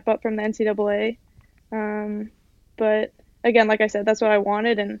step up from the NCAA. But again, like I said, that's what I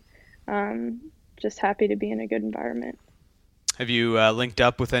wanted, and just happy to be in a good environment. Have you linked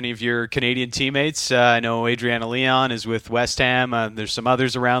up with any of your Canadian teammates? I know Adriana Leon is with West Ham. There's some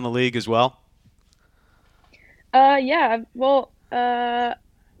others around the league as well. Yeah, well,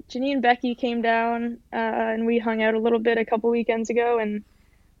 Janine Becky came down and we hung out a little bit a couple weekends ago, and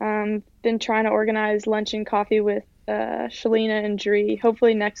been trying to organize lunch and coffee with Shalina and Dree,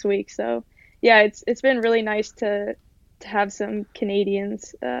 hopefully next week. So yeah, it's been really nice to have some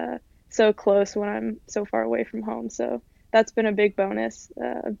Canadians so close when I'm so far away from home. So that's been a big bonus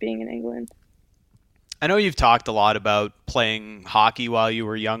of being in England. I know you've talked a lot about playing hockey while you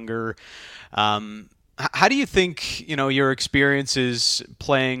were younger. How do you think, your experiences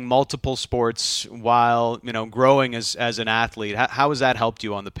playing multiple sports while, growing as an athlete, how has that helped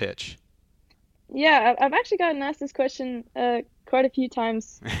you on the pitch? Yeah, I've actually gotten asked this question quite a few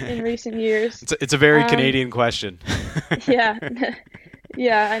times in recent years. It's a very Canadian question. Yeah,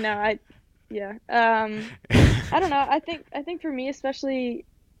 yeah, I know. Yeah. I don't know. I think for me, especially,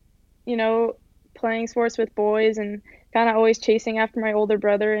 playing sports with boys and kind of always chasing after my older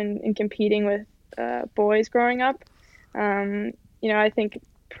brother and competing with boys growing up, I think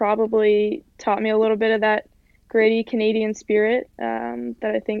probably taught me a little bit of that gritty Canadian spirit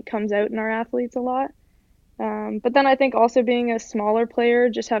that I think comes out in our athletes a lot. But then I think also being a smaller player,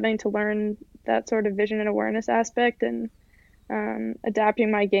 just having to learn that sort of vision and awareness aspect, and adapting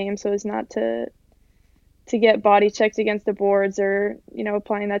my game so as not to get body checked against the boards, or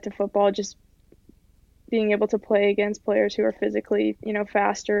applying that to football, just being able to play against players who are physically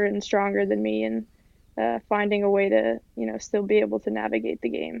faster and stronger than me, and finding a way to still be able to navigate the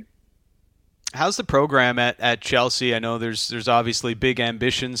game. How's the program at Chelsea? I know there's obviously big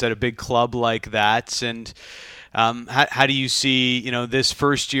ambitions at a big club like that, and how do you see this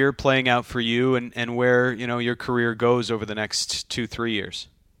first year playing out for you, and where your career goes over the next 2-3 years?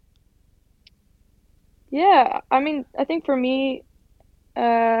 Yeah, I mean, I think for me,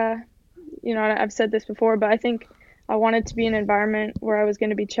 I've said this before, but I think I wanted to be in an environment where I was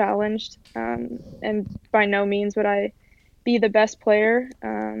going to be challenged, and by no means would I be the best player.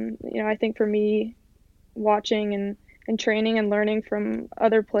 I think for me, watching and training and learning from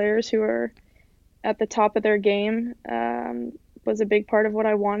other players who are at the top of their game was a big part of what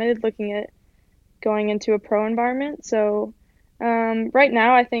I wanted, looking at going into a pro environment. So right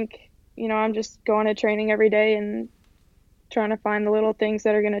now, I think, I'm just going to training every day and trying to find the little things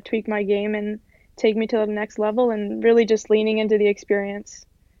that are going to tweak my game and take me to the next level, and really just leaning into the experience.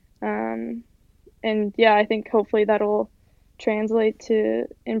 And yeah, I think hopefully that'll translate to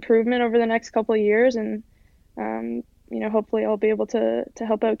improvement over the next couple of years, and hopefully I'll be able to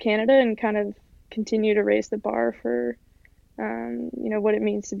help out Canada and kind of continue to raise the bar for what it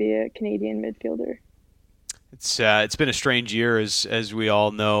means to be a Canadian midfielder. It's been a strange year, as we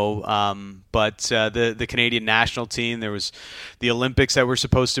all know. But the Canadian national team, there was the Olympics that were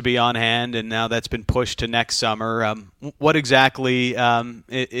supposed to be on hand, and now that's been pushed to next summer. What exactly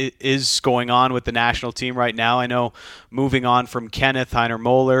is going on with the national team right now? I know moving on from Kenneth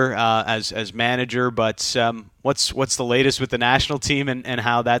Heiner-Moller as manager, but what's the latest with the national team and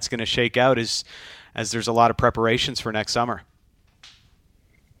how that's going to shake out as there's a lot of preparations for next summer?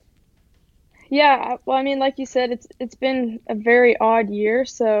 Yeah, well, I mean, like you said, it's been a very odd year.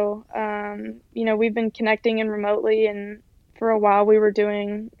 So, we've been connecting in remotely, and for a while we were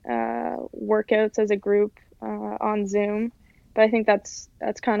doing workouts as a group on Zoom. But I think that's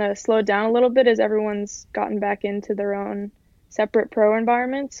kind of slowed down a little bit as everyone's gotten back into their own separate pro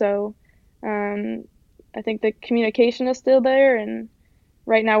environment. So, I think the communication is still there, and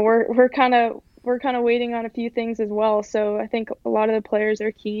right now we're kind of waiting on a few things as well. So I think a lot of the players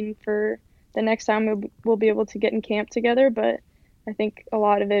are keen for the next time we'll be able to get in camp together, but I think a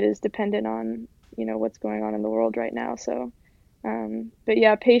lot of it is dependent on, what's going on in the world right now. So, but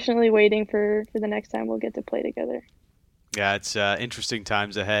yeah, patiently waiting for the next time we'll get to play together. Yeah, it's interesting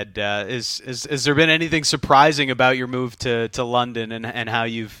times ahead. Has there been anything surprising about your move to London and how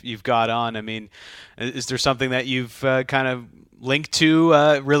you've got on? I mean, is there something that you've kind of linked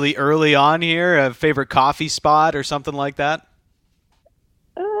to really early on here, a favorite coffee spot or something like that?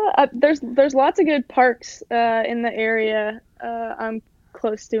 There's lots of good parks in the area I'm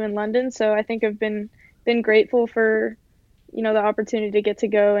close to in London, so I think I've been grateful for the opportunity to get to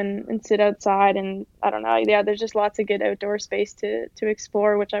go and sit outside, and I don't know, yeah, there's just lots of good outdoor space to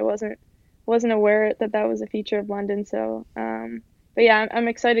explore, which I wasn't aware that was a feature of London. So but yeah, I'm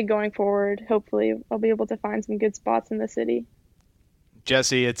excited going forward. Hopefully I'll be able to find some good spots in the city.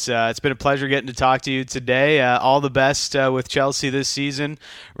 Jesse, it's been a pleasure getting to talk to you today. All the best with Chelsea this season.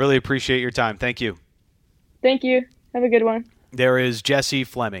 Really appreciate your time. Thank you. Thank you. Have a good one. There is Jessie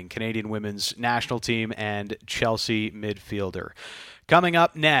Fleming, Canadian women's national team and Chelsea midfielder. Coming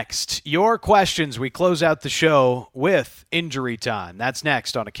up next, your questions. We close out the show with Injury Time. That's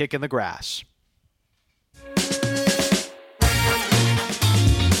next on A Kick in the Grass.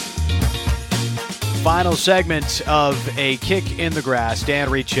 Final segment of A Kick in the Grass.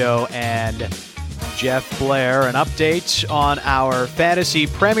 Dan Riccio and Jeff Blair. An update on our Fantasy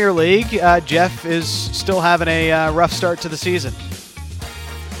Premier League. Jeff is still having a rough start to the season.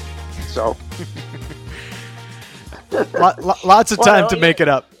 So, lots of time to make it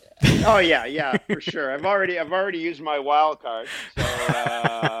up. Oh yeah, for sure. I've already used my wild card. So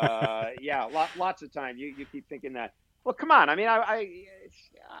yeah, lots of time. You keep thinking that. Well, come on. I mean, I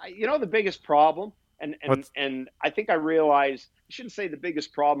the biggest problem. And I think I realize, I shouldn't say the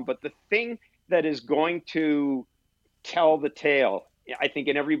biggest problem, but the thing that is going to tell the tale, I think,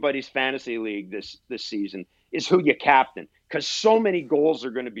 in everybody's fantasy league this season is who you captain, because so many goals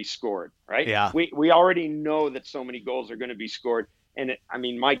are going to be scored, right? Yeah. We already know that so many goals are going to be scored, and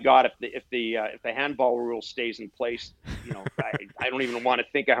my God, if the handball rule stays in place, I don't even want to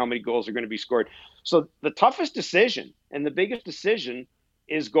think of how many goals are going to be scored. So the toughest decision and the biggest decision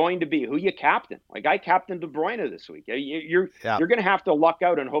is going to be who you captain. Like, I captained De Bruyne this week. You're going to have to luck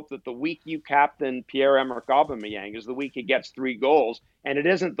out and hope that the week you captain Pierre-Emerick Aubameyang is the week he gets 3 goals, and it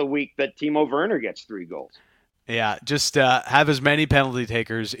isn't the week that Timo Werner gets 3 goals. Yeah, just have as many penalty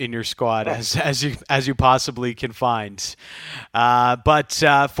takers in your squad as you possibly can find. But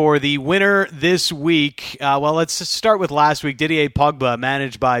for the winner this week, let's start with last week. Didier Pogba,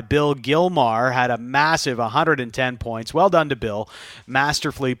 managed by Bill Gilmar, had a massive 110 points. Well done to Bill,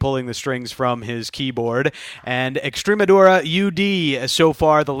 masterfully pulling the strings from his keyboard. And Extremadura UD, so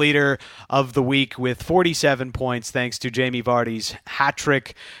far the leader of the week with 47 points, thanks to Jamie Vardy's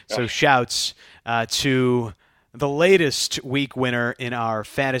hat-trick. So shouts to the latest week winner in our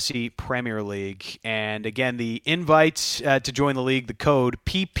Fantasy Premier League. And again, the invite to join the league, the code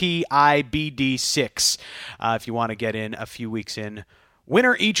PPIBD6 if you want to get in a few weeks in.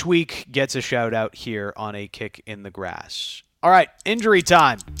 Winner each week gets a shout out here on A Kick in the Grass. All right, injury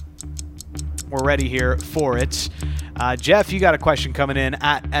time. We're ready here for it. Jeff, you got a question coming in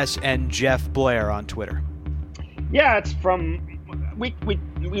at SNJeffBlair on Twitter. Yeah, it's from... We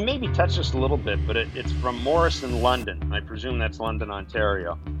maybe touched this a little bit, but it's from Morris in London. I presume that's London,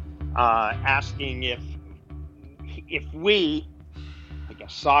 Ontario. Asking if we, I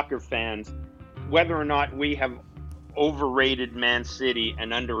guess, soccer fans, whether or not we have overrated Man City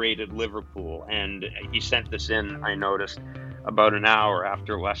and underrated Liverpool. And he sent this in, I noticed, about an hour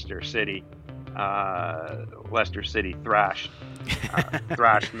after Leicester City Leicester City thrashed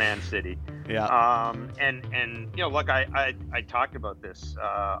Man City. Yeah. And look, I talked about this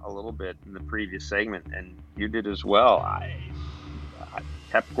a little bit in the previous segment, and you did as well.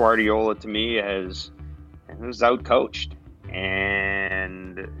 Pep Guardiola to me was outcoached,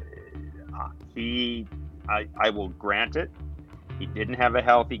 and I will grant it. He didn't have a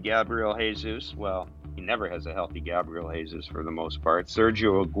healthy Gabriel Jesus. Well, he never has a healthy Gabriel Jesus for the most part.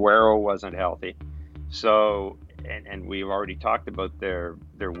 Sergio Aguero wasn't healthy. So, and we've already talked about their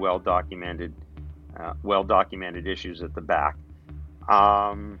well documented issues at the back.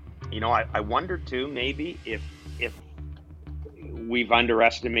 I wonder too, maybe if we've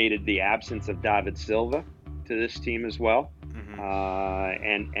underestimated the absence of David Silva to this team as well. I'll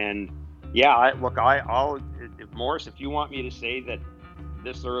Morris, if you want me to say that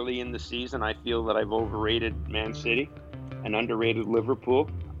this early in the season I feel that I've overrated Man City and underrated Liverpool,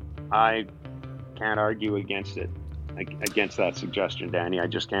 I can't argue against that suggestion, Danny. I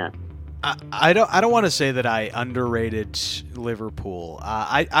just can't. I don't want to say that I underrated Liverpool.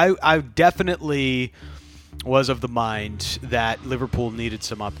 I definitely was of the mind that Liverpool needed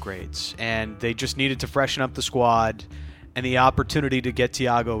some upgrades, and they just needed to freshen up the squad, and the opportunity to get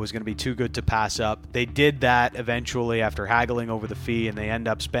Thiago was going to be too good to pass up. They did that eventually after haggling over the fee, and they end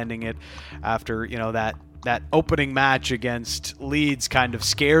up spending it after, that opening match against Leeds kind of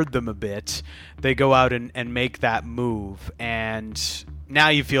scared them a bit. They go out and make that move, and now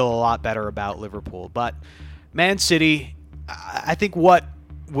you feel a lot better about Liverpool. But Man City, I think what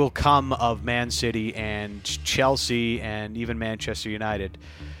will come of Man City and Chelsea and even Manchester United,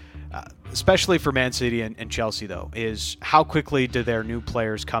 especially for Man City and Chelsea, though, is how quickly do their new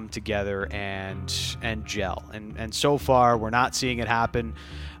players come together and gel. And so far, we're not seeing it happen.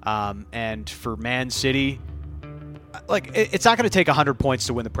 And for Man City, it's not going to take 100 points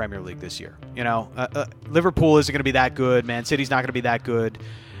to win the Premier League this year. Liverpool isn't going to be that good. Man City's not going to be that good.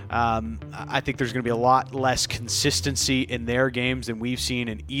 I think there's going to be a lot less consistency in their games than we've seen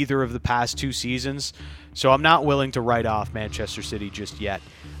in either of the past two seasons. So I'm not willing to write off Manchester City just yet.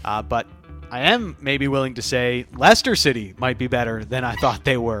 But I am maybe willing to say Leicester City might be better than I thought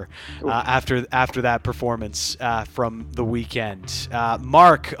they were after that performance from the weekend.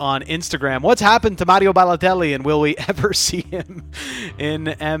 Mark on Instagram, what's happened to Mario Balotelli, and will we ever see him in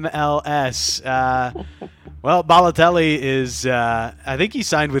MLS? Well, Balotelli is, I think he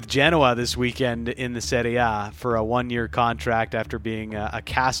signed with Genoa this weekend in the Serie A for a one-year contract after being a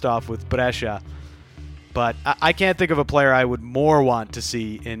cast-off with Brescia. But I can't think of a player I would more want to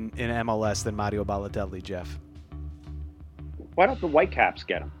see in MLS than Mario Balotelli, Jeff. Why don't the Whitecaps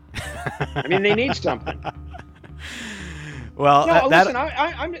get him? I mean, they need something. Well, listen,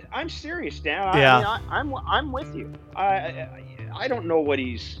 I'm serious, Dan. I'm with you. I don't know what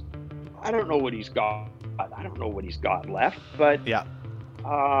he's got. I don't know what he's got left, but yeah.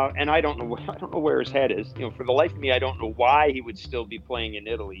 And I don't know where his head is. For the life of me, I don't know why he would still be playing in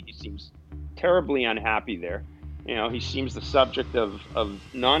Italy. He seems terribly unhappy there. He seems the subject of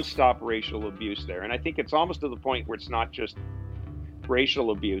nonstop racial abuse there, and I think it's almost to the point where it's not just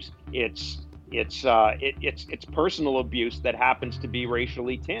racial abuse; it's personal abuse that happens to be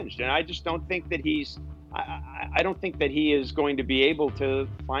racially tinged. And I just don't think that I don't think that he is going to be able to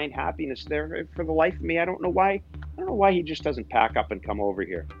find happiness there. For the life of me, I don't know why he just doesn't pack up and come over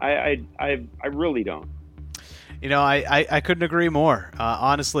here. I really don't. I couldn't agree more.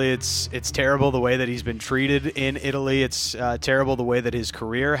 Honestly, it's terrible the way that he's been treated in Italy. It's terrible the way that his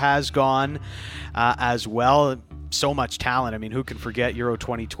career has gone as well. So much talent. I mean, who can forget Euro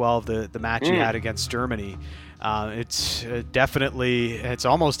 2012, the match he had against Germany? It's it's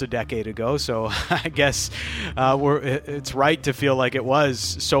almost a decade ago, so I guess it's right to feel like it was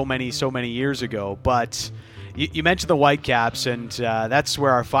so many years ago. But you mentioned the Whitecaps, and that's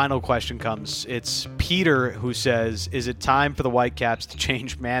where our final question comes. It's Peter who says, is it time for the Whitecaps to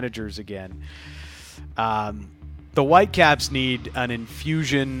change managers again? The Whitecaps need an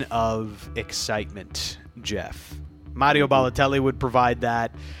infusion of excitement, Jeff. Mario Balotelli would provide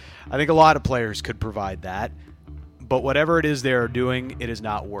that. I think a lot of players could provide that. But whatever it is they're doing, it is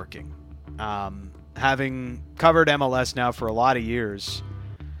not working. Having covered MLS now for a lot of years,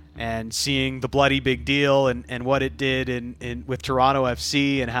 and seeing the bloody big deal and what it did in with Toronto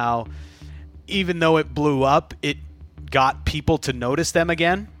FC, and how even though it blew up, it got people to notice them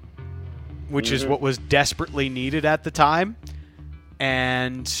again, which is what was desperately needed at the time.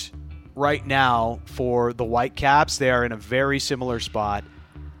 And right now, for the Whitecaps, they are in a very similar spot.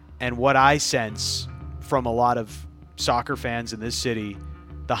 And what I sense from a lot of soccer fans in this city,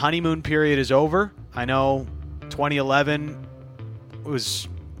 the honeymoon period is over. I know 2011 was...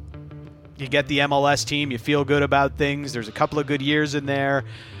 you get the MLS team, you feel good about things. There's a couple of good years in there.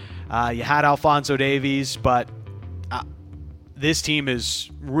 You had Alphonso Davies, but this team is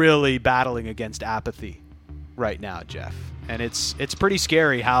really battling against apathy right now, Jeff. And it's pretty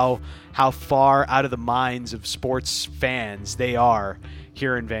scary how far out of the minds of sports fans they are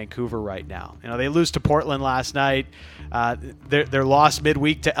here in Vancouver right now. You know, they lose to Portland last night. Their loss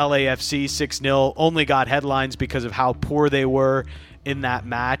midweek to LAFC 6-0 only got headlines because of how poor they were in that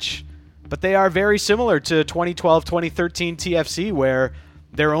match. But they are very similar to 2012-2013 TFC, where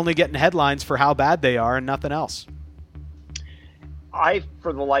they're only getting headlines for how bad they are and nothing else. I,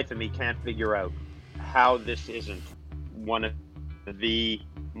 for the life of me, can't figure out how this isn't one of the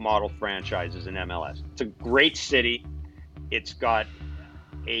model franchises in MLS. It's a great city. It's got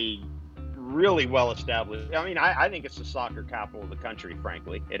a really well-established. I mean, I think it's the soccer capital of the country.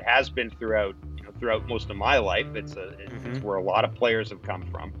 Frankly, it has been throughout most of my life. It's where a lot of players have come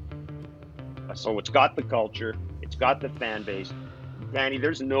from. So it's got the culture. It's got the fan base. Danny,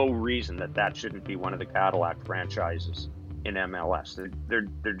 there's no reason that shouldn't be one of the Cadillac franchises in MLS.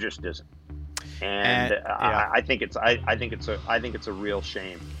 There just isn't. And yeah. I think it's a real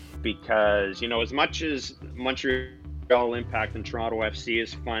shame, because as much as Montreal Impact and Toronto FC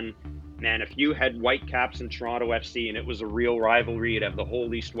is fun, man, if you had Whitecaps and Toronto FC and it was a real rivalry, you'd have the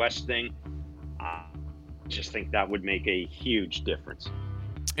whole East-West thing. I just think that would make a huge difference.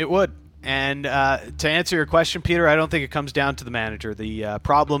 It would. And to answer your question, Peter, I don't think it comes down to the manager. The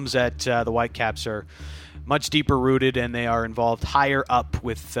problems at the Whitecaps are much deeper rooted, and they are involved higher up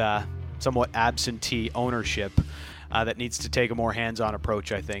with somewhat absentee ownership that needs to take a more hands-on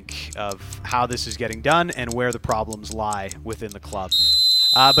approach, I think, of how this is getting done and where the problems lie within the club.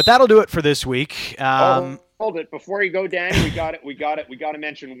 But that'll do it for this week. Hold it. Before you go, Danny, we got to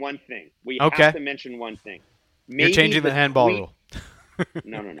mention one thing. We have to mention one thing. Maybe you're changing the handball rule.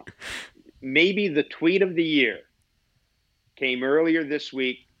 No. Maybe the tweet of the year came earlier this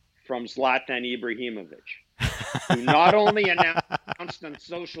week from Zlatan Ibrahimovic, who not only announced on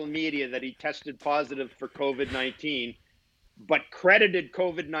social media that he tested positive for COVID-19, but credited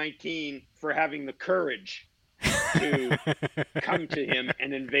COVID-19 for having the courage to come to him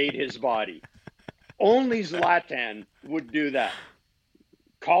and invade his body. Only Zlatan would do that,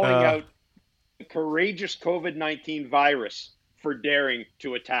 calling out the courageous COVID-19 virus for daring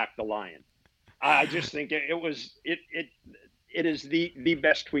to attack the Lion. I just think it is the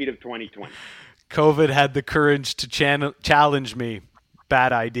best tweet of 2020. COVID had the courage to challenge me.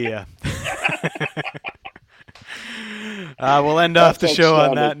 Bad idea. We'll end off the show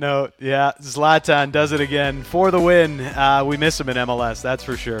on that note. Yeah, Zlatan does it again for the win. We miss him in MLS, that's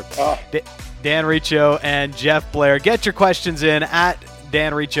for sure. Dan Riccio and Jeff Blair. Get your questions in at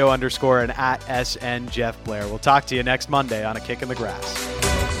Dan Riccio _ and at SN Jeff Blair. We'll talk to you next Monday on A Kick in the Grass.